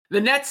The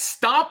Nets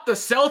stomped the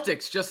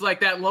Celtics just like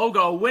that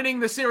logo,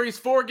 winning the series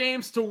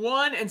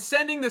 4-1 and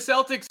sending the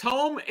Celtics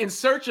home in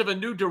search of a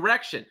new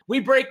direction. We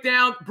break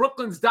down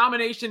Brooklyn's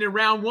domination in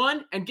round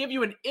one and give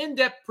you an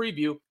in-depth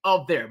preview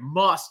of their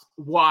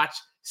must-watch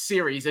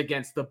series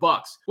against the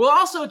Bucks. We'll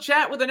also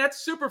chat with a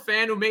Nets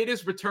superfan who made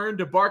his return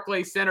to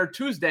Barclays Center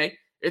Tuesday.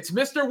 It's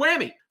Mr.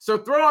 Whammy. So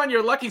throw on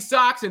your lucky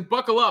socks and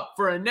buckle up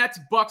for a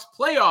Nets-Bucks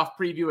playoff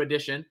preview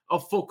edition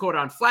of Full Court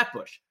on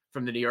Flatbush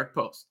from the New York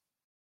Post.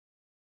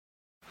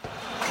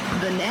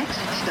 The next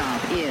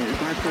stop is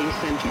Barclays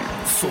Center.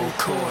 Full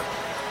Court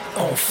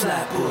on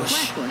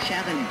Flatbush. Flatbush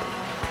Avenue.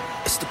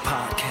 It's the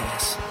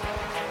podcast.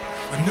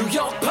 A New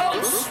York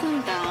Post.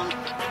 Brooklyn bound.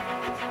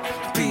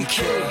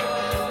 BK.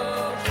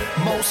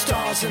 More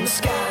stars in the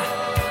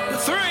sky. The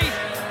three.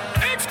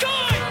 It's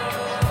good.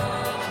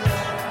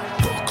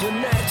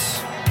 Brooklyn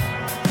Nets.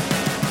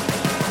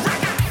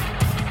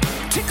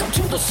 Take them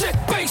to the sick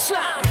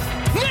baseline.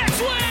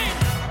 Nets win.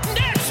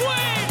 Nets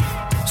win.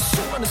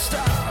 So many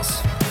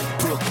stars.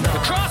 Brooklyn. The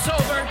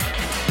crossover.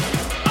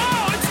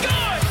 Oh, it's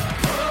good.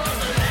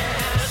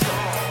 Brooklyn's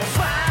on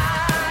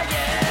fire.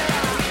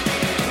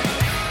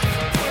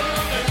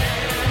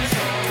 Brooklyn's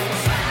on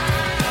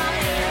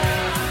fire.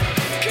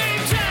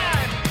 Game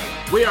time.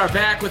 We are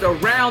back with a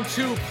round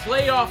two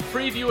playoff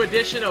preview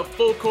edition of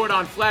Full Court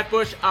on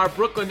Flatbush, our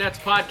Brooklyn Nets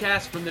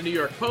podcast from the New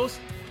York Post.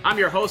 I'm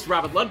your host,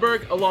 Robert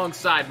Lundberg,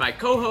 alongside my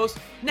co-host,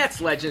 Nets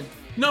legend,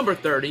 number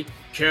 30,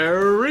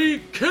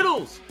 Kerry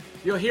Kittles.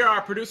 You'll hear our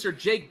producer,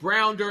 Jake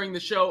Brown, during the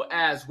show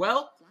as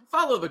well.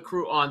 Follow the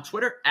crew on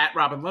Twitter, at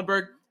Robin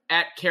Lundberg,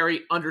 at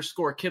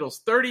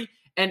Kerry_Kittles30,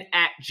 and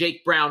at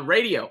Jake Brown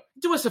Radio.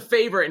 Do us a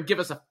favor and give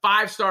us a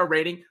 5-star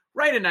rating.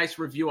 Write a nice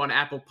review on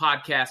Apple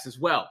Podcasts as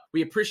well.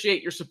 We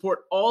appreciate your support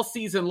all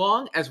season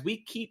long as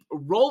we keep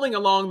rolling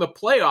along the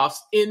playoffs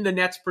in the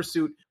Nets'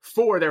 pursuit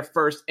for their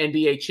first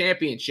NBA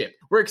championship.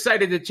 We're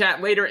excited to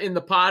chat later in the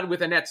pod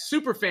with a Nets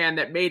superfan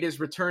that made his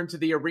return to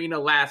the arena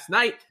last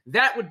night.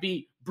 That would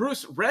be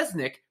Bruce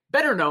Resnick,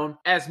 better known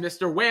as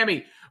Mr.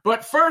 Whammy.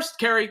 But first,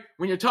 Kerry,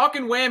 when you're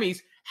talking whammies,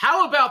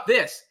 how about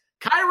this?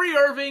 Kyrie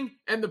Irving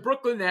and the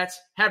Brooklyn Nets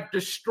have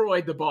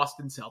destroyed the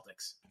Boston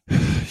Celtics.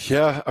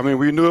 Yeah, I mean,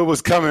 we knew it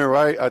was coming,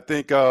 right? I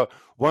think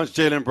once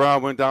Jaylen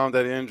Brown went down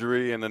that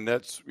injury and the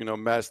Nets,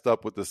 matched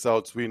up with the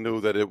Celtics, we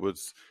knew that it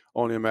was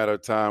only a matter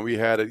of time. We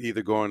had it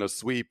either going a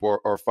sweep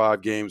or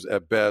 5 games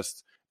at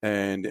best.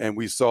 And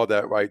we saw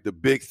that, right? The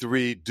big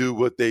three do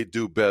what they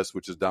do best,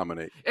 which is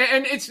dominate.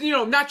 And it's,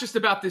 not just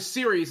about this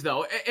series,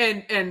 though.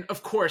 And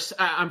of course,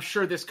 I'm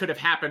sure this could have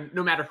happened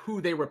no matter who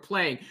they were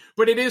playing.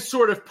 But it is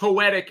sort of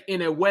poetic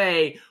in a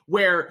way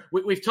where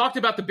we've talked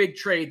about the big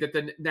trade that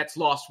the Nets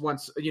lost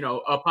once,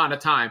 upon a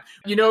time.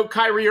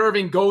 Kyrie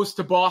Irving goes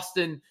to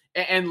Boston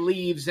and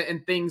leaves,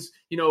 and things,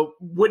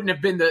 wouldn't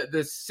have been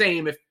the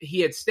same if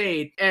he had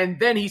stayed. And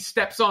then he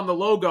steps on the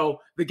logo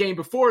the game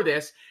before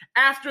this.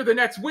 After the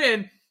Nets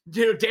win,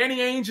 Danny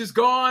Ainge is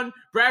gone.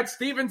 Brad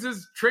Stevens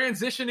is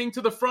transitioning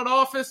to the front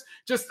office.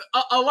 Just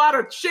a lot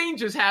of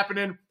changes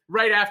happening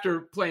right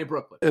after playing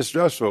Brooklyn. It's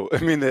stressful. I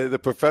mean, the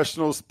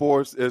professional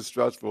sports is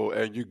stressful,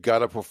 and you got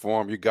to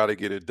perform. You got to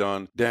get it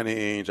done. Danny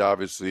Ainge,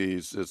 obviously,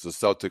 is a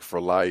Celtic for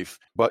life.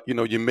 But,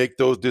 you make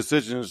those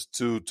decisions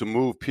to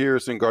move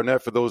Pierce and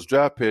Garnett for those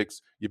draft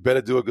picks. You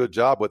better do a good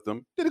job with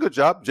them. Did a good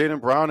job.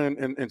 Jaylen Brown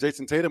and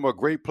Jason Tatum are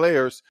great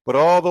players, but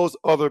all those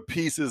other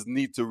pieces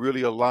need to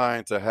really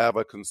align to have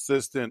a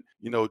consistent,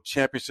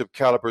 championship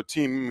caliber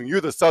team. I mean,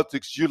 you're the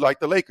Celtics. You're like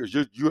the Lakers.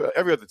 You're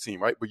every other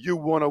team, right? But you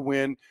want to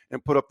win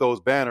and put up those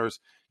banners.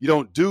 You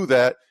don't do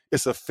that.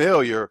 It's a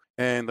failure,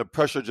 and the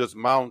pressure just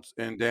mounts,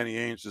 and Danny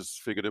Ainge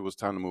just figured it was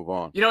time to move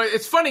on.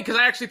 It's funny because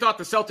I actually thought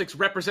the Celtics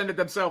represented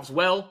themselves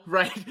well,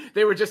 right?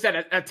 They were just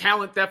at a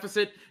talent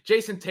deficit.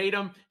 Jason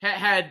Tatum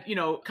had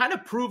kind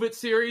of prove-it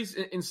series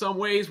in some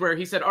ways where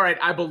he said, all right,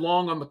 I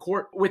belong on the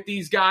court with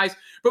these guys.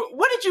 But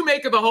what did you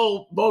make of the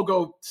whole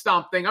logo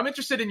stomp thing? I'm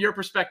interested in your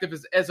perspective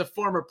as a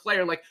former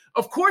player. Like,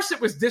 of course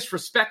it was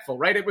disrespectful,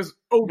 right? It was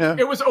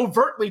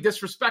overtly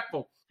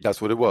disrespectful. That's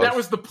what it was. That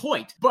was the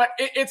point. But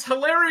it's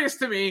hilarious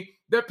to me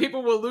that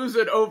people will lose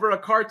it over a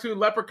cartoon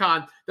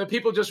leprechaun that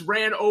people just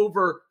ran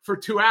over for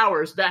 2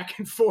 hours back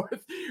and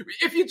forth.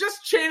 If you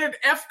just chanted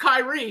F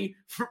Kyrie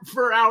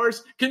for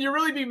hours, can you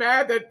really be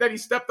mad that he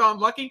stepped on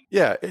Lucky?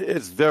 Yeah,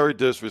 it's very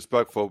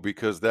disrespectful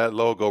because that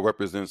logo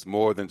represents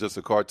more than just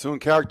a cartoon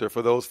character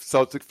for those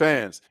Celtic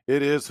fans.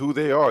 It is who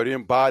they are. It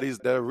embodies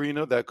that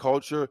arena, that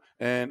culture,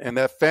 and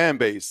that fan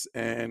base.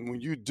 And when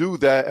you do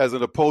that as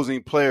an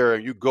opposing player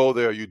and you go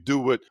there, you do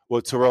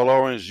what Terrell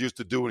Owens used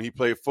to do when he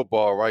played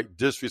football, right?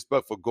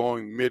 Disrespect for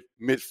going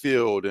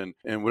midfield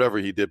and whatever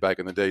he did back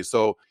in the day.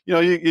 So,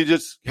 you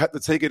just have to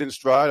take it in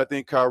stride. I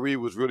think Kyrie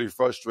was really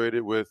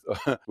frustrated with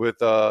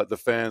the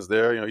fans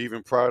there.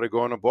 Even prior to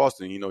going to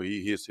Boston,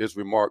 his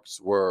remarks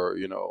were,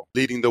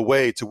 leading the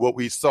way to what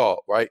we saw,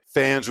 right?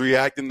 Fans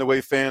reacting the way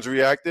fans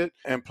reacted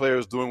and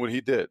players doing what he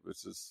did,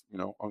 which is,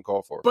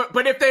 uncalled for.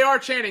 But if they are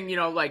chanting,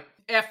 like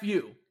F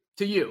you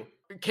to you,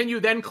 can you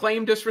then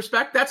claim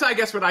disrespect? That's, I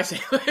guess, what I say.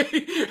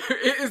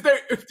 Is there?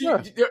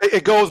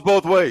 It goes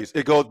both ways.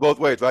 It goes both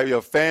ways,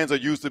 right? Fans are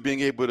used to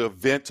being able to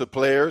vent to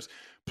players.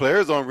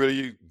 Players don't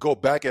really go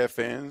back at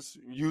fans.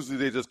 Usually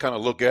they just kind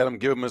of look at them,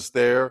 give them a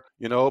stare,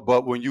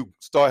 But when you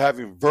start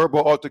having verbal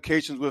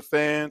altercations with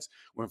fans,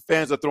 when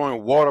fans are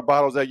throwing water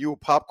bottles at you,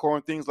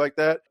 popcorn, things like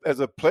that, as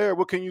a player,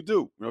 what can you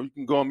do? You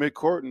can go on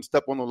midcourt and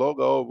step on the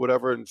logo or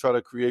whatever and try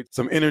to create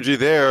some energy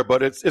there.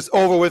 But it's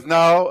over with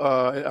now.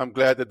 I'm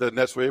glad that the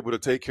Nets were able to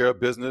take care of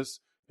business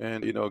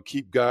and,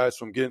 keep guys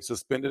from getting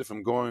suspended,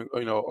 from going,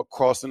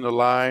 crossing the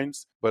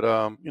lines. But,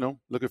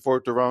 looking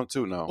forward to round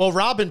 2 now. Well,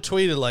 Robin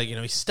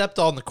tweeted, he stepped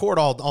on the court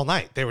all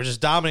night. They were just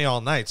dominating all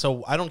night.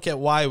 So I don't get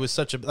why it was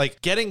such a,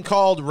 getting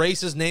called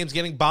racist names,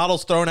 getting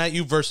bottles thrown at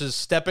you versus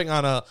stepping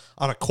on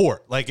a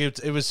court.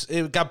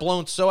 It got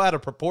blown so out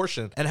of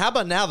proportion. And how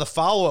about now the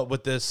follow-up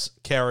with this,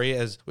 Kerry,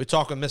 as we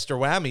talk with Mr.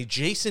 Whammy,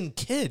 Jason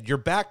Kidd, your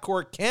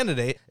backcourt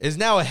candidate, is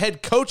now a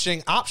head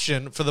coaching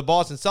option for the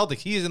Boston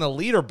Celtics. He is in a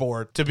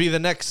leaderboard to be the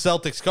next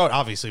Celtics coach.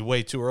 Obviously,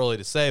 way too early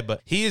to say,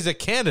 but he is a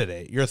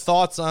candidate. Your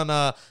thoughts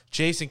on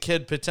Jason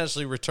Kidd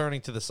potentially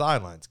returning to the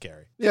sidelines,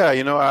 Gary? Yeah,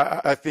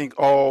 I think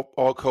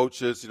all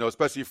coaches,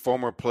 especially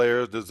former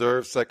players,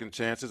 deserve second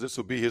chances. This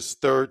will be his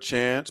third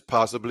chance,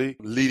 possibly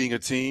leading a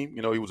team.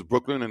 He was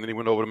Brooklyn, and then he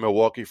went over to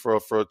Milwaukee for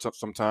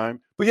some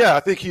time. But yeah, I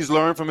think he's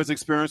learned from his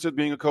experiences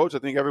being a coach. I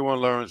think everyone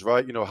learns,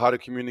 right? How to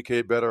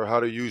communicate better, how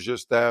to use your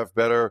staff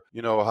better,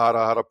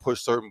 how to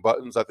push certain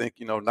buttons. I think,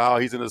 now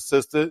he's an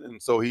assistant,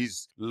 and so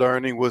he's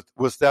learning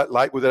what's that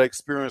like, what that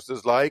experience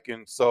is like.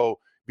 And so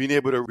being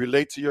able to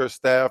relate to your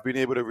staff, being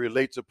able to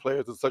relate to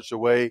players in such a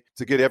way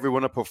to get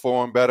everyone to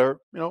perform better,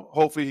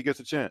 hopefully he gets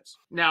a chance.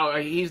 Now,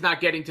 he's not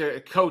getting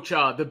to coach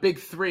the big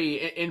three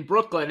in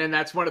Brooklyn, and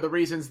that's one of the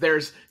reasons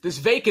there's this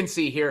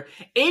vacancy here.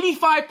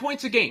 85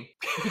 points a game.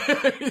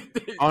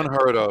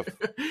 Unheard of.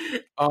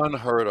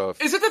 Unheard of.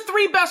 Is it the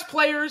three best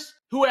players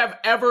who have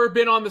ever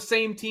been on the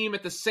same team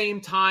at the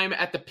same time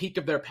at the peak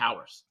of their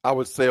powers? I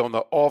would say on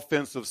the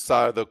offensive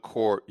side of the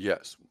court,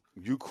 yes.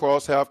 You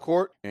cross half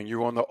court and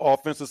you're on the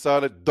offensive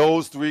side of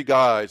those three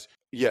guys,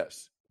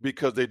 yes,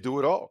 because they do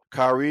it all.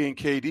 Kyrie and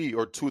KD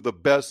are two of the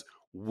best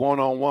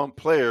one-on-one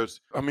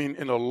players,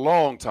 in a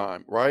long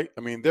time, right?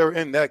 They're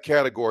in that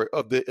category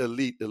of the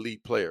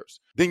elite players.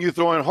 Then you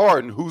throw in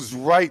Harden, who's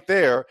right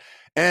there,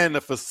 and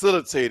the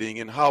facilitating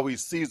and how he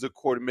sees the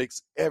court, it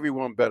makes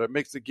everyone better,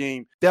 makes the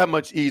game that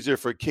much easier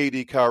for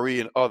KD, Kyrie,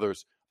 and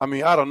others. I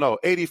don't know,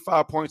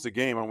 85 points a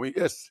game,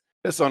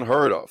 it's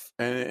unheard of.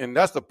 And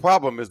that's the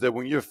problem, is that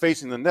when you're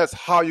facing the Nets,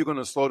 how are you going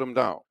to slow them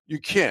down? You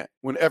can't.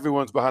 When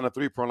everyone's behind the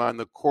three-point line,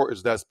 the court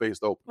is that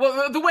spaced open.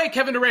 Well, the way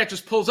Kevin Durant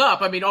just pulls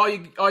up, all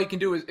you can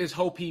do is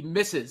hope he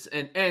misses.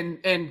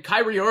 And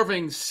Kyrie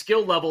Irving's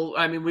skill level,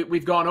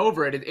 we've gone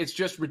over it. It's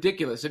just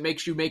ridiculous. It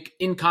makes you make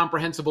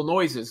incomprehensible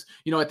noises,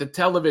 at the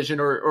television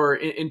or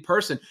in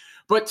person.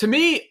 But to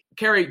me,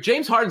 Kerry,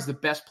 James Harden's the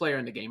best player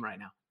in the game right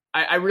now.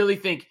 I really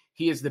think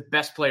he is the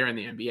best player in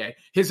the NBA.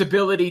 His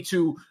ability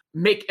to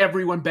make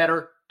everyone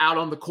better out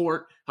on the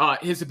court,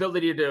 his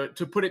ability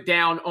to put it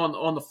down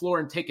on the floor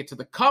and take it to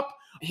the cup,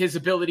 his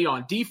ability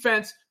on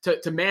defense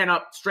to man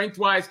up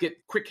strength-wise, get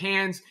quick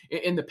hands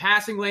in the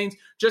passing lanes,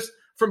 just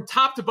from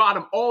top to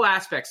bottom, all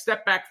aspects,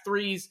 step back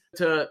threes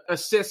to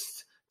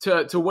assists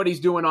to what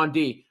he's doing on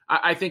D.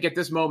 I think at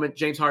this moment,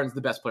 James Harden's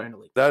the best player in the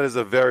league. That is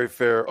a very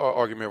fair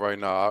argument right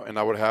now, and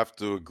I would have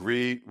to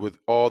agree with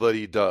all that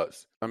he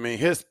does.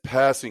 His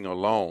passing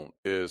alone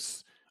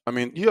is,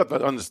 you have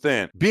to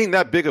understand, being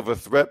that big of a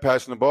threat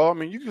passing the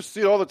ball, you can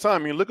see it all the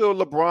time. Look at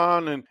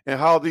LeBron and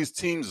how these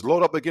teams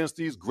load up against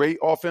these great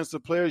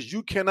offensive players.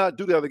 You cannot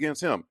do that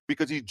against him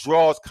because he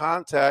draws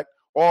contact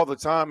all the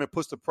time and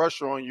puts the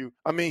pressure on you.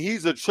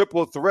 He's a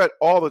triple threat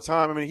all the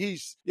time.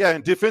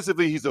 And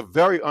defensively, he's a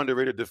very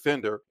underrated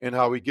defender in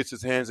how he gets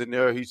his hands in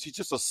there. He's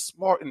just a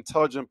smart,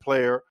 intelligent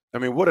player.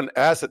 What an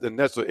asset the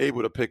Nets are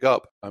able to pick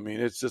up.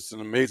 It's just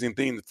an amazing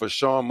thing for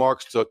Sean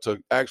Marks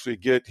to actually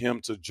get him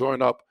to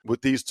join up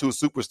with these two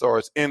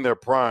superstars in their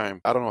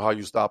prime. I don't know how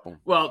you stop them.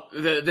 Well,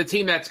 the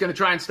team that's going to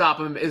try and stop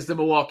him is the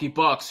Milwaukee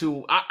Bucks,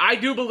 who I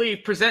do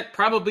believe present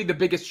probably the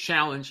biggest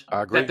challenge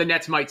that the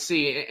Nets might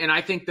see. And I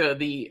think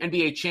the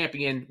NBA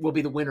champion will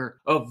be the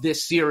winner of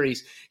this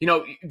series.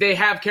 They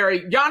have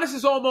Giannis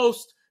is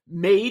almost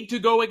made to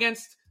go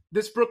against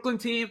this Brooklyn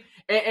team.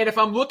 And if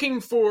I'm looking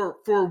for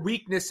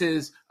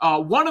weaknesses,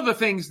 one of the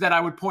things that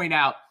I would point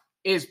out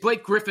is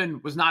Blake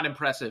Griffin was not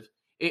impressive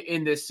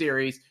in this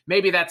series.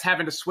 Maybe that's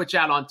having to switch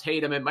out on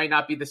Tatum. It might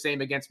not be the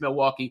same against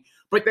Milwaukee.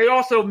 But they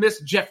also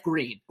missed Jeff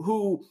Green,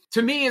 who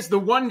to me is the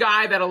one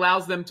guy that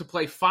allows them to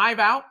play 5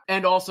 out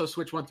and also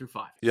switch 1 through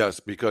 5. Yes,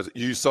 because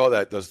you saw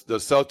that the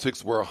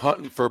Celtics were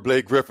hunting for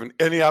Blake Griffin.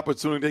 Any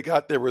opportunity they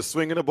got, they were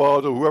swinging the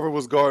ball to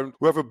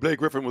whoever Blake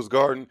Griffin was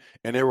guarding,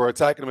 and they were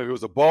attacking him. If it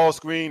was a ball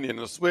screen and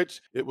a switch,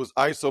 it was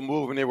ISO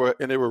move, and they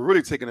were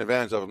really taking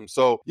advantage of him.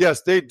 So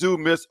yes, they do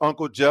miss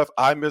Uncle Jeff.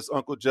 I miss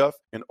Uncle Jeff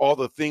and all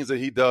the things that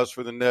he does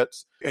for the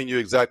Nets. And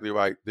you're exactly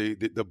right.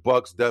 The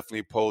Bucks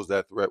definitely pose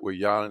that threat with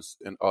Giannis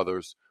and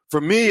others For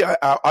me,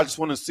 I just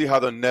want to see how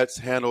the Nets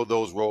handle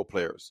those role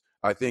players.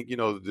 I think,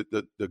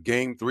 the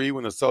game 3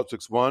 when the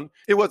Celtics won,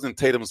 it wasn't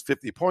Tatum's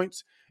 50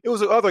 points. It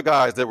was the other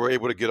guys that were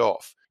able to get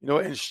off,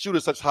 and shoot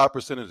at such high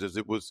percentages.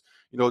 It was,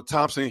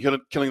 Thompson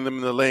killing them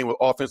in the lane with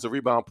offensive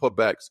rebound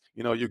putbacks.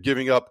 You're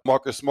giving up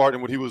Marcus Smart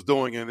and what he was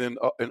doing, and then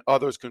and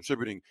others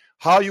contributing.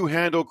 How you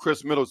handle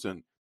Chris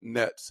Middleton,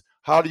 Nets.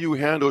 How do you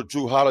handle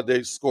Drew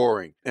Holiday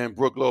scoring and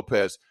Brook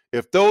Lopez?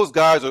 If those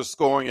guys are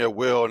scoring at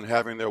will and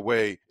having their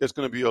way, it's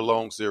going to be a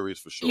long series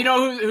for sure. You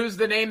know who's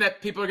the name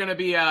that people are going to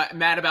be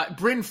mad about?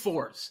 Bryn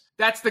Forbes.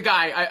 That's the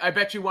guy. I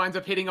bet you winds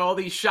up hitting all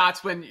these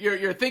shots when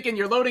you're thinking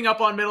you're loading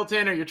up on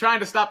Middleton or you're trying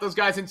to stop those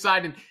guys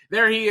inside, and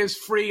there he is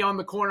free on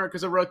the corner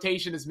because a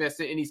rotation is missed,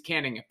 and he's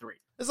canning a 3.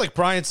 It's like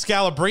Brian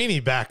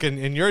Scalabrine back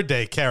in your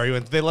day, Kerry,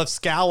 when they left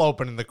Scal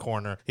open in the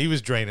corner. He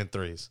was draining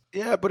 3s.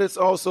 Yeah, but it's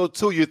also,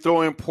 too, you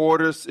throw in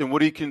Portis and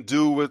what he can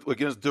do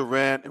against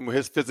Durant and with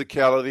his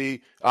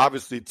physicality.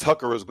 Obviously,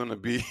 Tucker is going to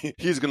be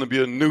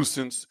a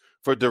nuisance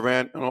for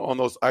Durant on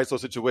those ISO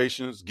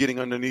situations, getting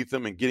underneath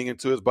him and getting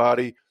into his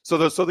body. So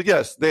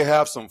yes, they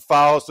have some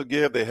fouls to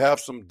give. They have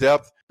some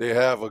depth. They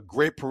have a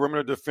great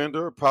perimeter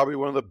defender, probably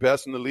one of the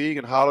best in the league,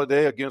 in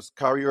Holiday against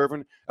Kyrie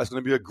Irving. That's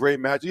going to be a great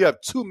match. You have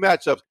 2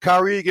 matchups,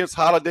 Kyrie against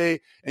Holiday,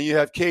 and you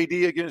have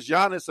KD against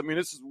Giannis. I mean,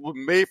 this is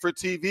made for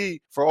TV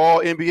for all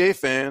NBA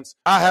fans.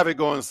 I have it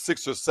going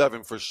 6 or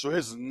 7 for sure.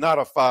 This is not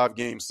a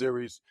 5-game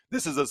series.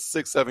 This is a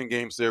 6-7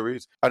 game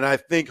series, and I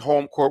think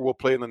home court will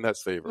play in the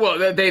Nets' favor.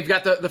 Well, they've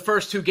got the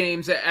first 2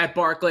 games at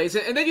Barclays,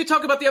 and then you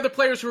talk about the other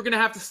players who are going to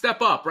have to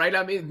step up, right?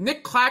 I mean,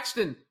 Nick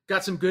Claxton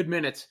got some good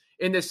minutes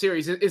in this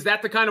series. Is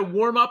that the kind of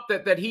warm-up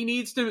that he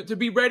needs to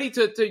be ready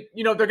to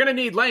they're going to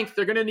need length,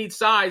 they're going to need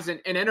size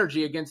and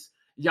energy against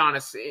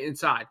Giannis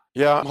inside?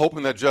 Yeah, I'm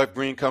hoping that Jeff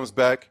Green comes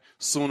back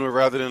sooner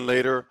rather than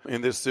later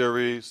in this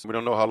series. We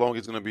don't know how long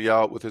he's going to be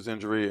out with his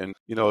injury, and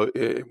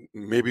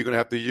maybe you're going to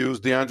have to use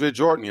DeAndre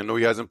Jordan. I know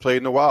he hasn't played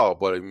in a while,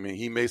 but I mean,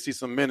 he may see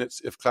some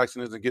minutes if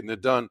Claxton isn't getting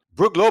it done.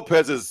 Brook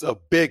Lopez is a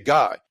big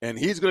guy, and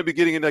he's going to be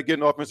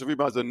getting offensive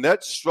rebounds. The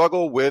Nets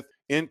struggle with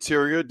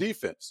interior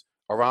defense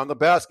around the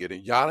basket,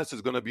 and Giannis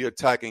is going to be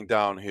attacking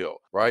downhill,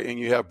 right? And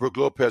you have Brook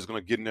Lopez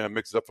going to get in there and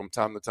mix it up from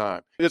time to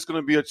time. It's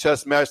going to be a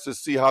chess match to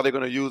see how they're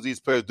going to use these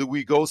players. Do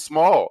we go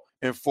small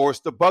and force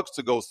the Bucks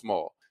to go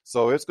small?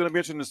 So it's going to be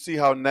interesting to see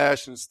how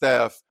Nash and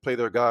staff play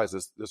their guys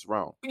this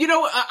round.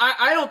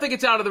 I don't think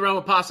it's out of the realm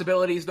of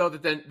possibilities, though,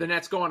 that the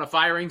Nets go on a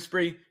firing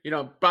spree,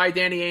 by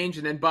Danny Ainge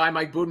and then by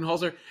Mike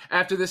Budenholzer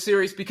after this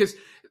series, because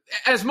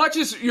as much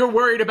as you're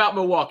worried about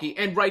Milwaukee,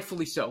 and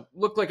rightfully so,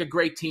 look like a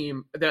great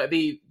team.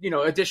 The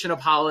addition of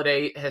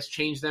Holiday has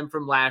changed them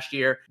from last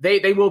year.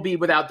 They will be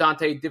without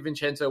Dante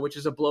DiVincenzo, which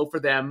is a blow for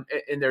them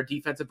in their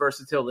defensive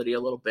versatility a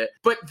little bit.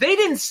 But they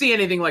didn't see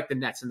anything like the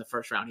Nets in the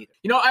first round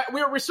either.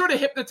 We're sort of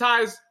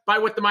hypnotized by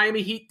what the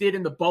Miami Heat did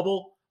in the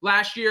bubble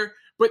last year,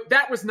 but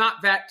that was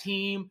not that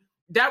team.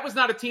 That was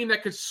not a team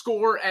that could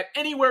score at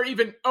anywhere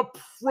even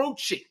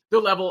approaching the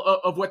level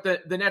of what the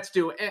Nets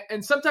do.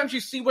 And sometimes you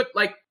see what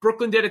like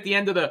Brooklyn did at the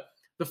end of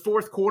the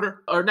fourth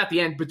quarter, or not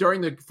the end, but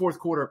during the fourth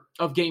quarter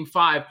of Game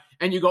 5,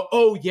 and you go,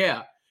 oh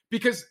yeah,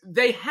 because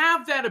they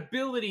have that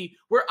ability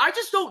where I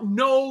just don't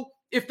know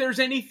if there's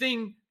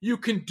anything you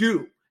can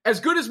do.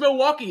 As good as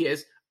Milwaukee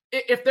is,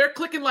 if they're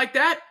clicking like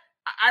that,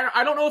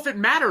 I don't know if it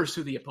matters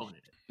who the opponent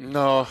is.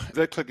 No, if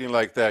they're clicking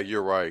like that,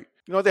 you're right.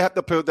 They have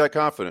to play with that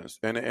confidence,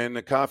 and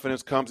the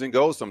confidence comes and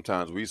goes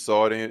sometimes. We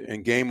saw it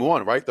in Game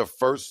 1, right? The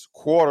first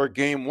quarter,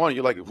 Game 1,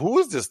 you're like, who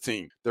is this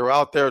team? They're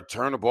out there,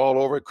 turn the ball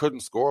over,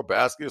 couldn't score a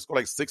basket, score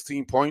like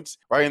 16 points,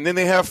 right? And then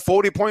they have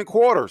 40-point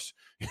quarters,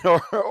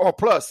 or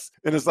plus.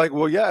 And it's like,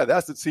 well, yeah,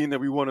 that's the team that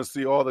we want to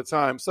see all the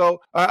time.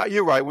 So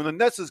you're right. When the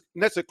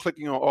Nets are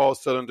clicking on all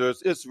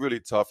cylinders, it's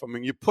really tough. I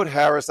mean, you put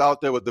Harris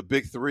out there with the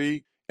big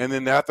 3, and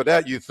then after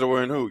that, you throw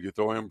in who? You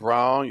throw in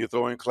Brown, you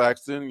throw in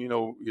Claxton,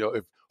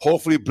 if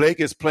hopefully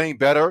Blake is playing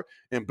better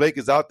and Blake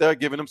is out there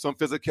giving him some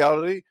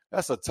physicality.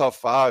 That's a tough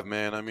 5,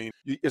 man. I mean,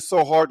 it's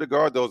so hard to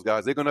guard those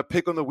guys. They're going to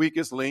pick on the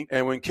weakest link.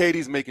 And when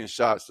KD's making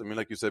shots, I mean,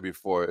 like you said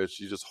before,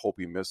 you just hope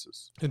he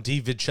misses. And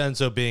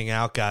DiVincenzo being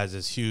out, guys,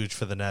 is huge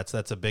for the Nets.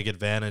 That's a big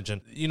advantage.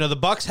 And, the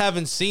Bucks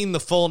haven't seen the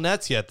full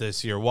Nets yet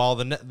this year. While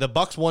the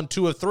Bucks won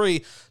 2 of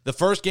 3, the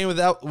first game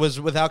was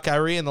without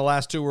Kyrie and the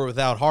last 2 were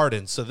without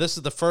Harden. So this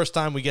is the first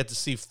time we get to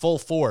see full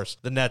force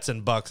the Nets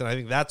and Bucks. And I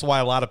think that's why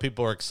a lot of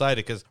people are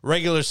excited, because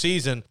regular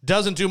season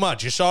doesn't do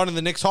much. You saw it in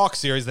the Knicks-Hawks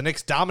series. The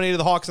Knicks dominated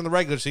the Hawks in the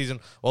regular season,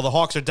 while the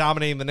Hawks are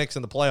dominating the Knicks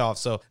in the playoffs.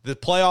 So the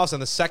playoffs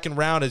and the second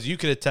round, as you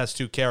could attest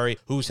to, Kerry,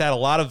 who's had a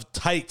lot of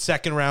tight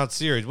second-round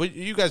series.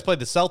 You guys played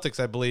the Celtics,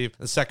 I believe,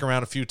 in the second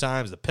round a few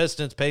times. The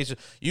Pistons, Pacers.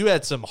 You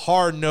had some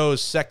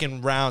hard-nosed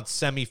second-round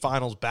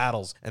semifinals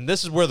battles, and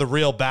this is where the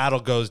real battle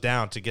goes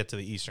down to get to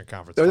the Eastern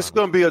Conference. It's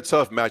going to be a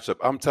tough matchup.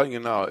 I'm telling you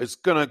now, it's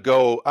going to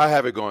go. I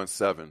have it going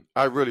 7.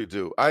 I really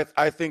do.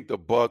 I think the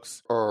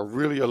Bucks are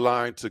really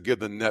aligned to give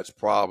the Nets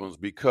problems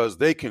because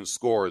they can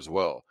score as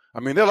well. I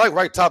mean, they're like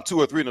right top 2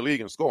 or 3 in the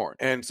league in scoring.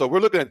 And so we're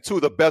looking at 2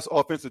 of the best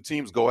offensive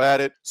teams go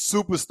at it.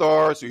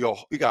 Superstars,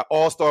 you got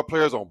all-star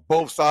players on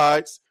both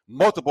sides.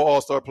 Multiple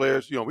all-star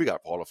players. We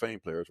got Hall of Fame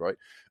players, right?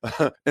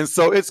 And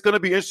so it's going to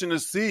be interesting to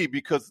see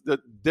because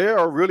they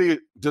are really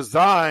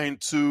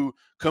designed to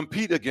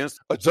compete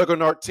against a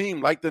juggernaut team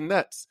like the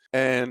Nets.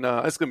 And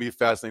it's going to be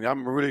fascinating.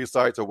 I'm really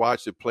excited to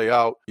watch it play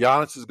out.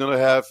 Giannis is going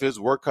to have his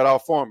work cut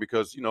out for him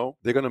because,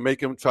 they're going to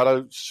make him try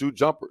to shoot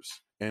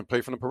jumpers and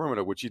play from the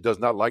perimeter, which he does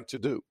not like to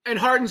do. And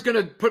Harden's going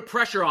to put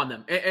pressure on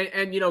them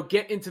and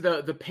get into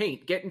the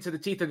paint, get into the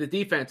teeth of the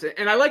defense.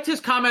 And I liked his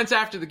comments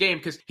after the game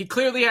because he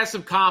clearly has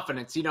some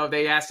confidence.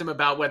 They asked him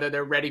about whether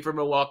they're ready for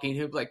Milwaukee, and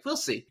he was like, we'll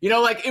see.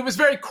 It was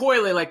very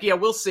coyly, like, yeah,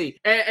 we'll see.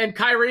 And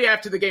Kyrie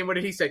after the game, what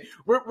did he say?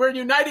 We're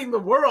uniting the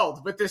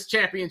world with this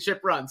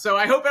championship run. So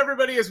I hope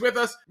everybody is with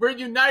us. We're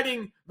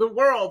uniting the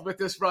world with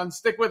this run.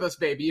 Stick with us,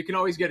 baby. You can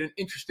always get an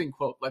interesting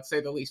quote, let's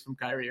say the least, from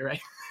Kyrie, right?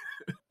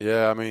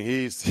 Yeah, I mean,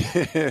 he's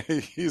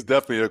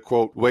definitely a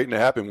quote waiting to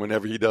happen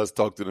whenever he does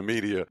talk to the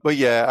media. But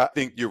yeah, I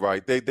think you're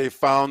right. They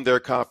found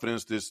their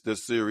confidence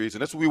this series,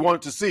 and that's what we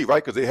wanted to see,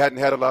 right? Because they hadn't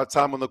had a lot of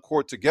time on the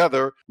court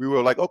together. We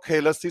were like, okay,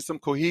 let's see some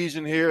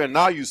cohesion here, and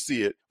now you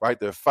see it, right?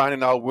 They're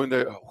finding out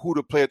who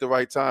to play at the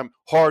right time.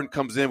 Harden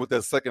comes in with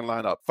that second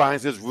lineup,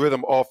 finds his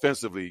rhythm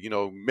offensively,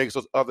 makes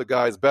those other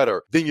guys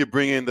better. Then you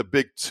bring in the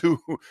big 2,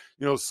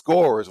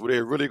 scorers where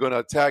they're really going to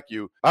attack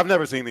you. I've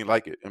never seen anything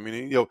like it. I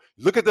mean,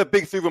 look at the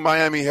big 3 when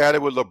Miami had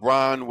it with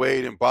LeBron,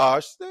 Wade, and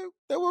Bosh.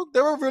 They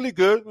were really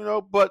good,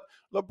 but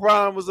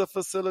LeBron was a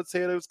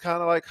facilitator. It was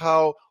kind of like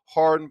how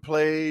Harden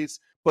plays.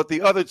 But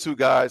the other 2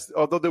 guys,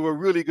 although they were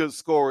really good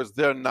scorers,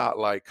 they're not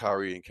like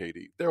Kyrie and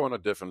KD. They're on a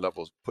different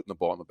level putting the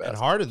ball in the basket. And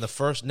Harden, the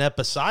first net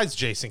besides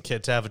Jason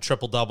Kidd to have a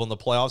triple-double in the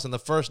playoffs, and the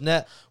first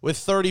net with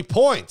 30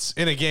 points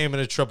in a game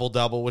in a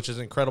triple-double, which is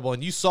incredible.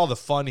 And you saw the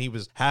fun he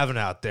was having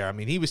out there. I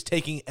mean, he was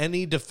taking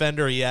any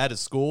defender he had at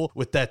school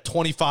with that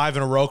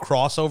 25-in-a-row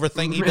crossover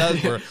thing he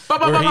does where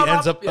he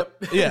ends up,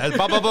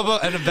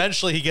 and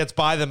eventually he gets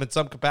by them in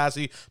some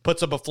capacity,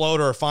 puts up a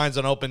floater or finds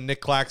an open Nick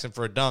Claxton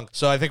for a dunk.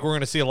 So I think we're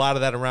going to see a lot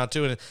of that in round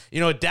 2. And,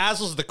 it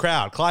dazzles the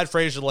crowd. Clyde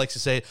Frazier likes to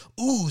say,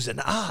 oohs and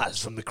ahs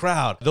from the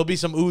crowd. There'll be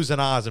some oohs and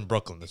ahs in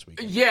Brooklyn this week.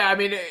 Yeah, I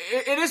mean,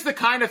 it is the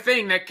kind of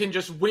thing that can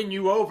just win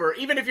you over.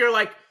 Even if you're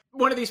like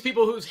one of these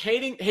people who's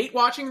hate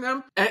watching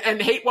them and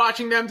hate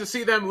watching them to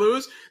see them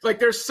lose. Like,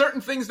 there's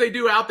certain things they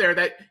do out there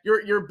that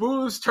your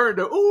boos turn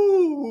to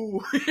ooh.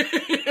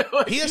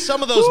 Like, he has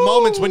some of those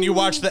moments when you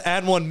watch the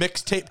And One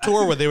mixtape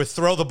tour where they would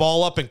throw the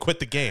ball up and quit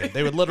the game.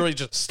 They would literally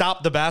just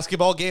stop the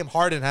basketball game.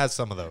 Harden has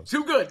some of those.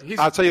 Too good.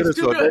 I'll tell you this,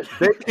 though.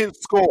 They can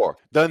score.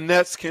 The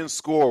Nets can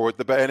score with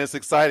the and it's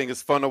exciting.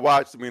 It's fun to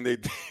watch. I mean, they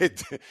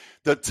did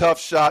the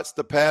tough shots,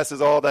 the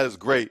passes, all that is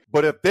great.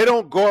 But if they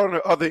don't go on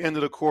the other end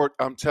of the court,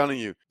 I'm telling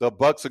you, the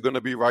Bucks are going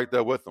to be right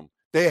there with them.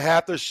 They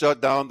have to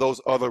shut down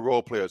those other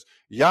role players.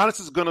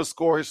 Giannis is going to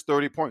score his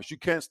 30 points. You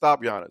can't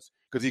stop Giannis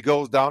because he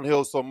goes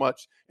downhill so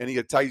much and he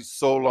attacks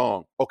so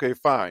long. Okay,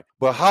 fine.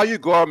 But how you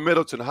guard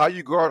Middleton, how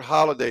you guard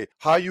Holiday,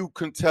 how you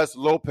contest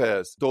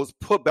Lopez, those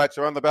putbacks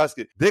around the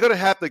basket, they're going to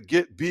have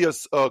to be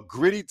a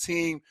gritty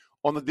team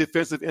on the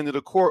defensive end of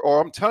the court,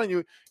 or I'm telling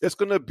you, it's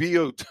going to be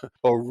a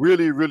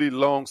really, really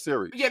long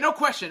series. Yeah, no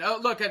question.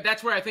 Look,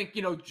 that's where I think,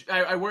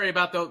 I worry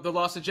about the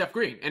loss of Jeff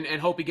Green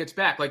and hope he gets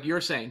back, like you're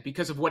saying,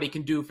 because of what he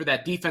can do for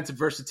that defensive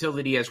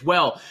versatility as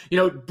well.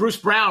 Bruce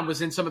Brown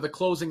was in some of the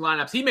closing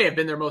lineups. He may have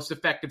been their most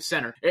effective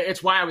center.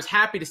 It's why I was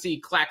happy to see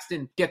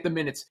Claxton get the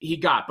minutes he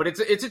got. But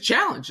it's a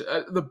challenge.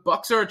 The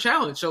Bucks are a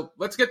challenge. So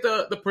let's get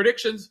the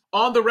predictions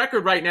on the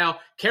record right now.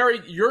 Kerry,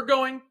 you're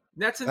going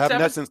Nets in 7?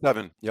 Nets in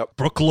 7, yep.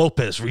 Brook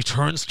Lopez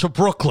returns to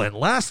Brooklyn,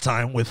 last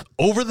time with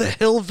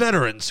over-the-hill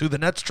veterans who the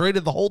Nets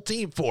traded the whole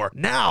team for.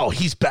 Now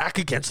he's back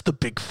against the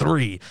big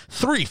 3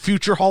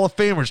 future Hall of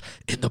Famers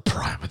in the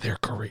prime of their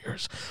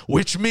careers,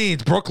 which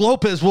means Brook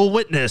Lopez will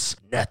witness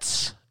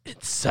Nets in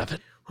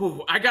 7.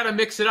 Ooh, I got to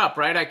mix it up,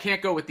 right? I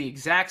can't go with the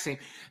exact same.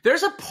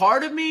 There's a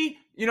part of me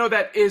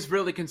that is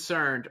really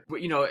concerned.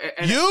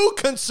 You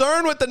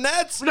concerned with the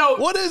Nets? No.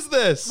 What is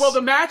this? Well, the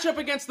matchup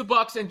against the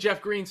Bucks and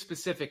Jeff Green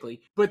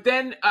specifically. But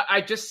then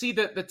I just see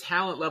the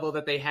talent level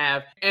that they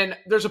have. And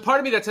there's a part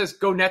of me that says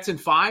go Nets in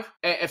 5,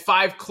 at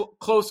 5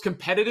 close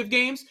competitive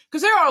games.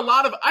 Because there are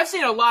I've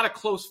seen a lot of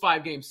close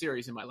 5-game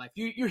series in my life.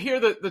 You hear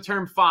the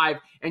term 5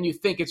 and you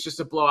think it's just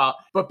a blowout.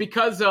 But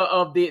because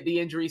of the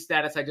injury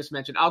status I just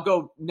mentioned, I'll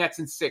go Nets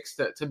in 6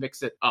 to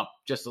mix it up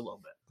just a little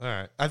bit. All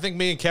right. I think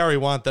me and Kerry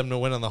want them to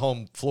win on the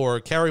home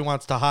floor. Kerry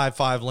wants to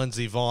high-five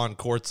Lindsey Vonn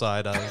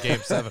courtside in Game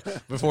 7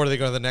 before they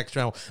go to the next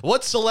round.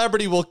 What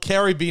celebrity will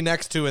Kerry be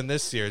next to in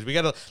this series? They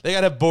got to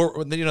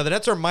the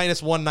Nets are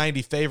minus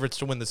 190 favorites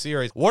to win the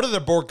series. What are the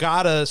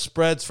Borgata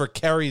spreads for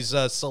Kerry's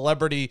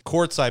celebrity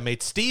courtside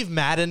mate? Steve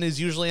Madden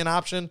is usually an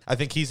option. I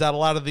think he's at a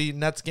lot of the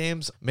Nets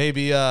games.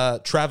 Maybe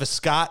Travis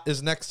Scott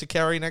is next to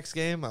Kerry next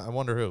game. I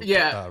wonder who.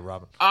 Yeah.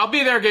 Robin. I'll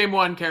be there game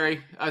 1,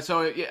 Kerry.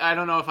 So I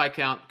don't know if I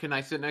count. Can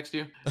I sit next to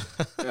you?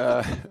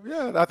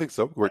 Yeah, I think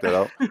so. Work that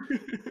out.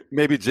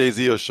 Maybe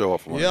Jay-Z will show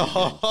up.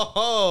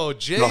 Yo,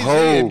 Jay-Z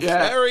and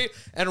Kerry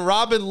and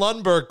Robin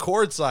Lundberg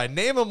courtside.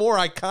 Name a more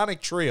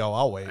iconic trio.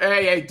 I'll wait.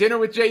 Hey, dinner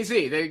with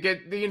Jay-Z. They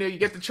get, you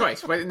get the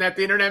choice. Isn't that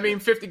the internet meme?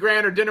 50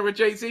 grand or dinner with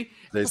Jay-Z?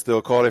 They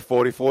still call it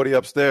 40-40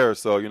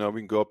 upstairs, so we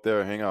can go up there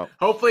and hang out.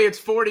 Hopefully, it's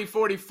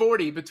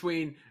 40-40-40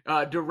 between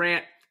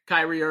Durant,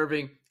 Kyrie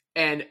Irving,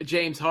 and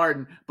James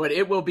Harden. But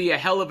it will be a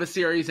hell of a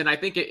series, and I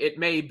think it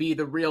may be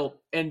the real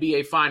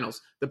NBA Finals.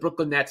 The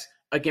Brooklyn Nets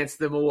against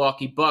the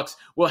Milwaukee Bucks.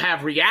 We'll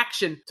have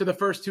reaction to the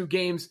first two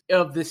games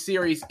of this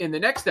series in the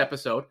next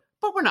episode,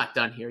 but we're not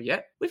done here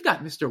yet. We've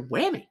got Mr.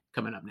 Whammy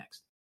coming up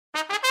next.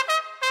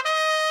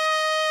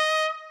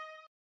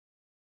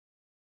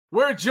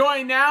 We're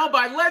joined now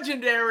by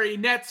legendary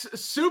Nets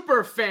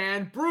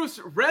superfan Bruce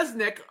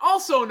Resnick,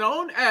 also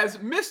known as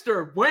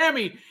Mr.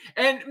 Whammy.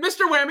 And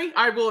Mr. Whammy,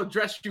 I will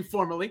address you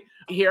formally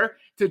here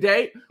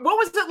today. What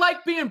was it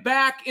like being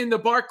back in the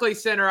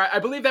Barclays Center? I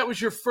believe that was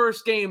your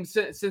first game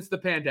since the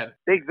pandemic.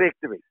 Big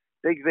victory.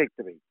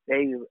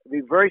 They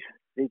reversed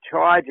the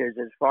charges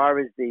as far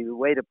as the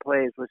way the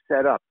players were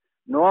set up.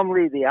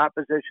 Normally, the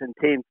opposition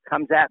team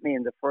comes at me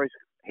in the first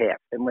half,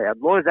 and as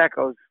long as that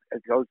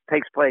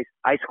takes place,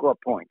 I score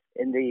points.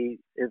 In the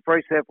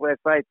first half last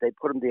night, they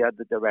put them the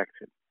other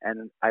direction,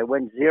 and I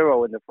went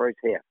 0 in the first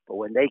half. But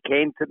when they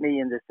came to me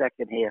in the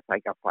second half, I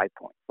got 5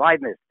 points.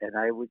 5 missed, and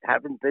I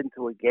haven't been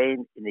to a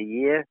game in a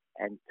year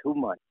and 2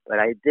 months. But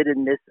I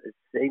didn't miss a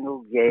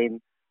single game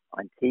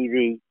on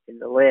TV in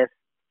the last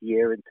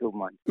year and 2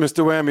 months.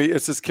 Mr. Whammy,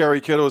 it's just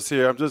Kerry Kittles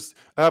here.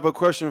 I have a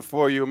question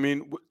for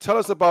you. Tell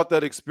us about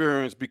that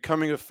experience,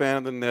 becoming a fan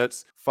of the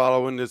Nets,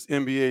 following this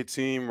NBA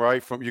team,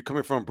 right? You're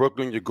coming from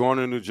Brooklyn, you're going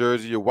to New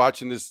Jersey, you're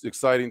watching this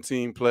exciting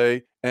team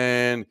play,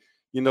 and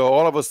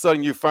all of a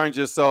sudden you find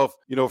yourself,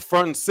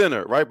 front and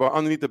center, right? But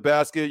underneath the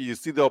basket, you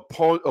see the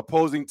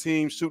opposing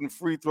team shooting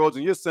free throws,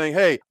 and you're saying,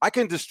 hey, I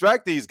can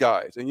distract these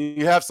guys. And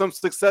you have some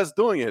success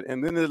doing it.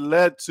 And then it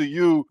led to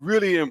you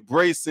really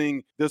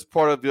embracing this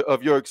part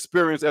of your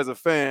experience as a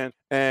fan.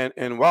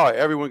 And wow,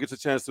 everyone gets a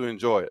chance to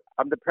enjoy it.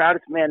 I'm the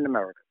proudest man in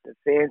America. The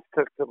fans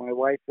took to my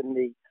wife and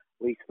me.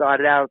 We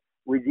started out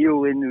with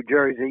you in New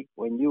Jersey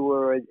when you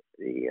were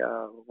the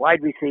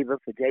wide receiver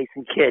for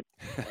Jason Kidd,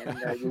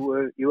 and you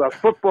were a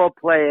football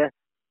player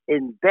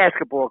in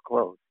basketball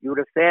clothes. You were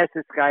the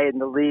fastest guy in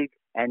the league,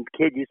 and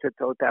Kidd used to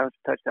throw down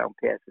touchdown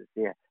passes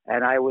there,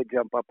 and I would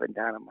jump up and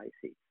down on my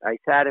seat. I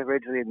sat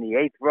originally in the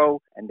 8th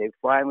row, and they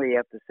finally,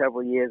 after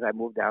several years, I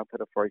moved down to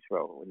the 1st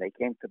row. When they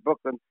came to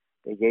Brooklyn,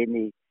 they gave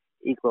me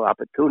equal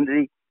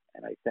opportunity,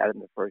 and I sat in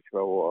the 1st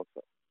row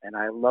also. And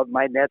I loved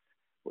my Nets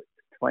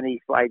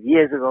 25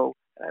 years ago.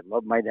 I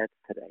love my Nets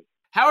today.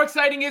 How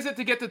exciting is it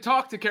to get to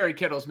talk to Kerry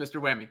Kittles,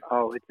 Mr. Whammy?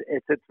 Oh,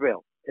 it's a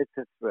thrill. It's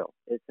a thrill.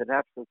 It's an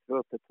absolute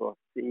thrill to talk.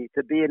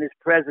 To be in his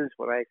presence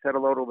when I said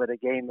hello to him at a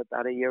game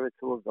about a year or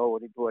two ago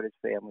when he brought his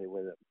family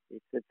with him.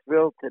 It's a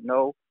thrill to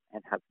know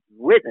and have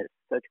witnessed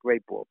such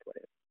great ball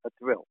players. A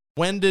thrill.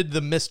 When did the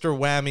Mr.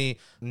 Whammy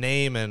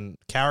name and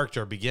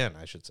character begin,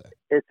 I should say?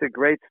 It's a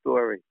great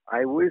story.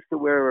 I used to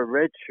wear a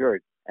red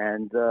shirt.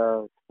 And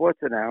sports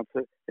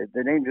announcer,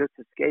 the name just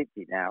escaped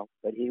me now,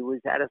 but he was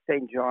out of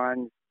St.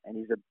 John's, and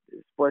he's a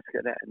sports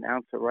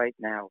announcer right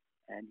now.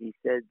 And he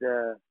said,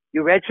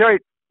 "You red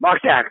shirt,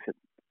 Mark Jackson."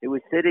 He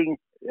was sitting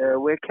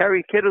where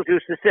Kerry Kittles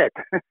used to sit,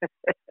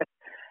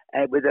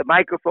 and with a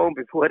microphone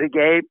before the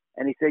game.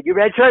 And he said, "You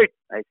red shirt."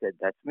 I said,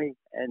 "That's me."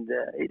 And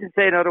he didn't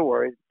say another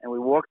word. And we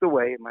walked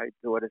away. And my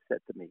daughter said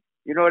to me,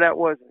 "You know what that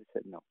was?" I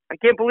said, "No." "I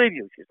can't believe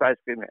you." She started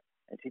screaming.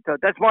 And she thought,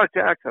 "That's Mark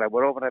Jackson." I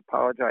went over and I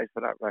apologized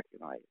for not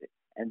recognizing it.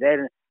 And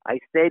then I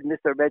stayed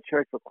Mr. Red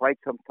Shirt for quite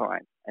some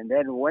time. And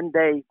then one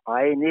day,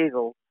 Iron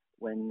Eagle,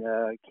 when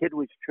Kidd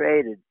was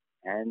traded,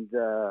 and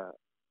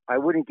I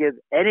wouldn't give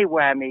any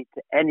whammy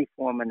to any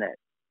former Net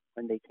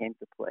when they came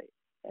to play.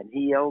 And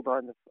he yelled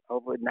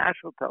over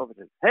national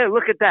television, "Hey,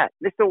 look at that.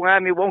 Mr.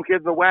 Whammy won't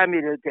give the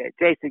whammy to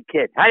Jason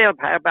Kidd. How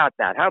about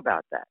that? How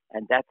about that?"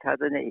 And that's how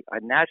the name,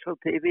 on national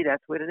TV,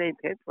 that's where the name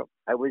came from.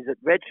 I was at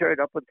red shirt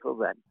up until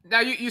then. Now,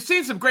 you've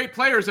seen some great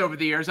players over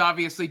the years.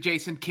 Obviously,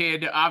 Jason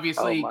Kidd.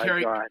 Obviously,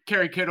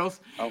 Kerry Kittles.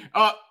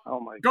 Oh,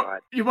 my God.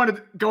 You wanted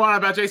to go on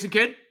about Jason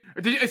Kidd?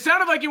 It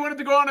sounded like you wanted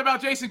to go on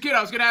about Jason Kidd. I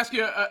was going to ask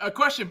you a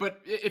question,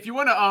 but if you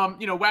want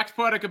to, wax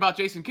poetic about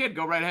Jason Kidd,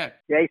 go right ahead.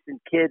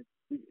 Jason Kidd.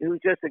 He was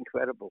just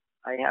incredible.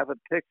 I have a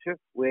picture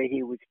where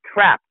he was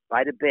trapped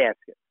by the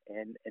basket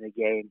in a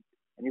game,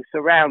 and he was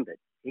surrounded.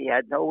 He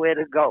had nowhere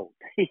to go.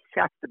 He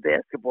shot the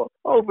basketball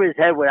over his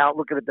head without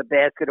looking at the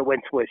basket and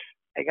went swish.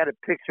 I got a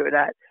picture of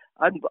that.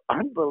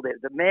 Unbelievable.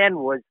 The man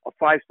was a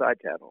 5-star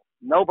general.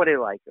 Nobody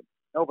liked him.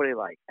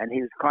 And he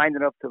was kind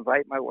enough to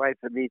invite my wife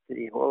and me to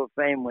the Hall of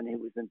Fame when he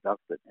was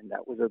inducted, and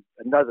that was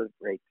another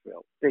great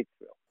thrill, big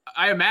thrill.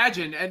 I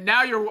imagine. And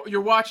now you're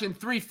watching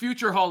 3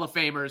 future Hall of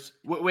Famers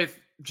with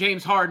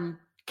James Harden,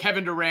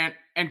 Kevin Durant,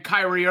 and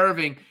Kyrie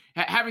Irving.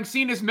 Having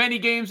seen as many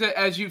games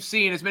as you've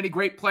seen, as many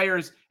great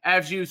players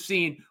as you've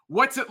seen,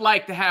 what's it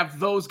like to have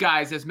those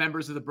guys as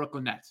members of the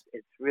Brooklyn Nets?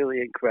 It's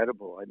really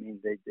incredible. I mean,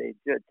 they're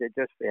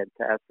just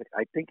fantastic.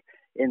 I think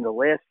in the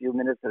last few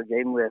minutes of the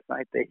game last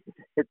night, they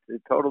hit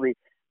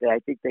I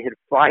think they hit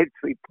 5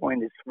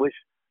 3-pointers swish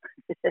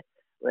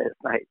last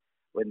night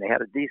when they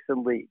had a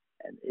decent lead.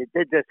 And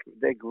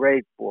they're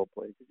great ball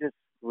players. They're just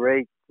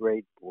great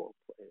ball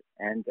players.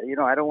 And,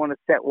 I don't want to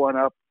set one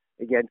up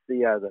against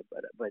the other,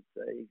 but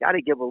you got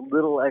to give a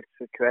little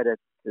extra credit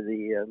to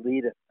the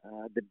leader.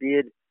 The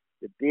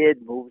Beard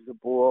moves the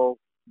ball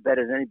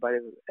better than anybody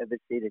I've ever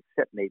seen,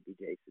 except maybe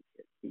Jason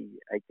Kidd.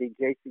 I think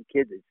Jason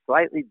Kidd is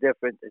slightly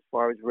different as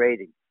far as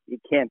rating. You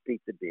can't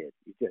beat the Beard.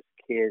 You just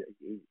can't.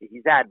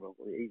 He's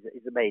admirable. He's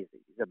amazing.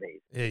 He's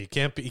amazing. Yeah,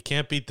 you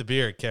can't beat the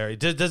Beard, Kerry.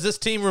 Does this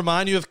team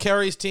remind you of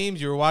Kerry's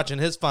teams? You were watching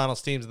his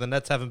finals teams, and the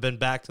Nets haven't been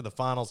back to the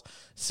finals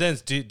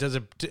since. Does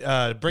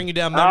it bring you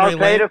down memory lane? I'll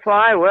tell you the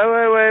final.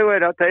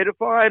 Wait. I'll tell you the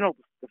final.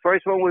 The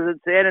first one was in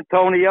San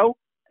Antonio,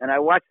 and I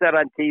watched that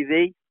on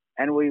TV,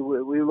 and we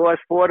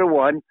lost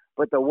 4-1.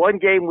 But the one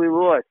game we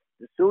lost,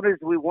 as soon as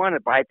we won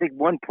it by, I think,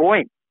 1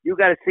 point, you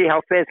got to see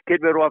how fast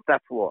Kidd ran off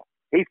that floor.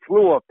 He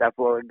flew off that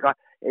floor. And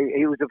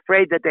he was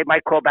afraid that they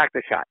might call back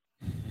the shot.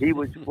 He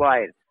was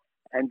flying.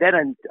 And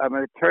then I'm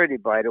an attorney,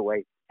 by the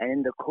way. And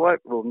in the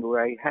courtroom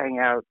where I hang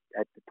out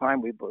at the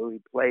time we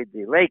played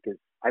the Lakers,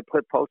 I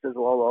put posters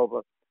all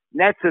over.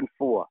 Nets in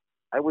 4.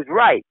 I was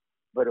right,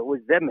 but it was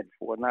them in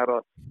 4, not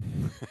us.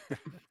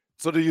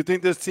 So do you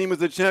think this team is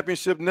a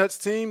championship Nets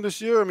team this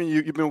year? I mean,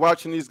 you've been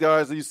watching these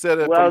guys, you said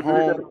it from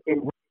home.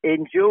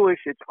 In Jewish,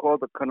 it's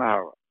called the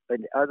Kanara.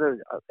 And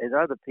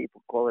other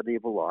people call it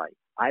evil eye.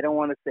 I don't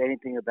want to say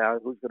anything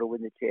about who's going to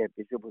win the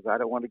championship because I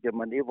don't want to give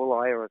them an evil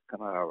eye or a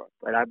Kanara.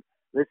 But I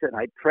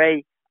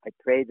pray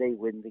they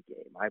win the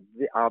game.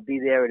 I'll be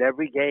there at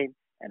every game,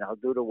 and I'll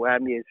do the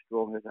whammy as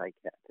strong as I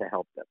can to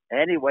help them.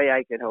 Any way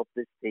I can help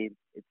this team,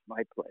 it's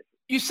my pleasure.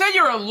 You said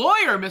you're a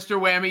lawyer, Mr.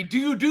 Whammy. Do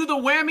you do the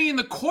whammy in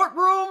the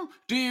courtroom?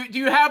 Do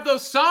you have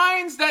those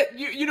signs that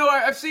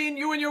I've seen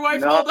you and your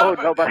wife hold up?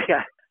 No, but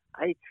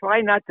I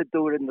try not to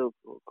do it in the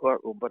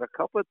courtroom, but a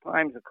couple of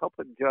times, a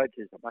couple of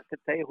judges, I'm not going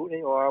to tell you who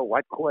they are,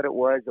 what court it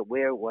was, or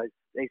where it was.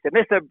 They said,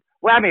 "Mr.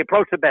 Whammy,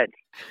 approach the bench."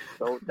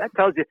 So that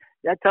tells you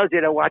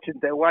they're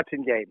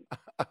watching games.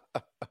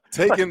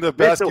 Taking the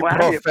basketball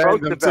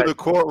fandom to the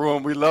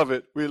courtroom, we love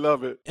it.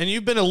 And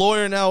you've been a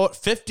lawyer now,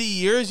 50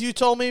 years, you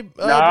told me?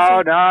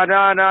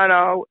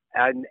 No.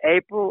 In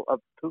April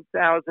of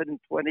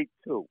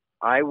 2022,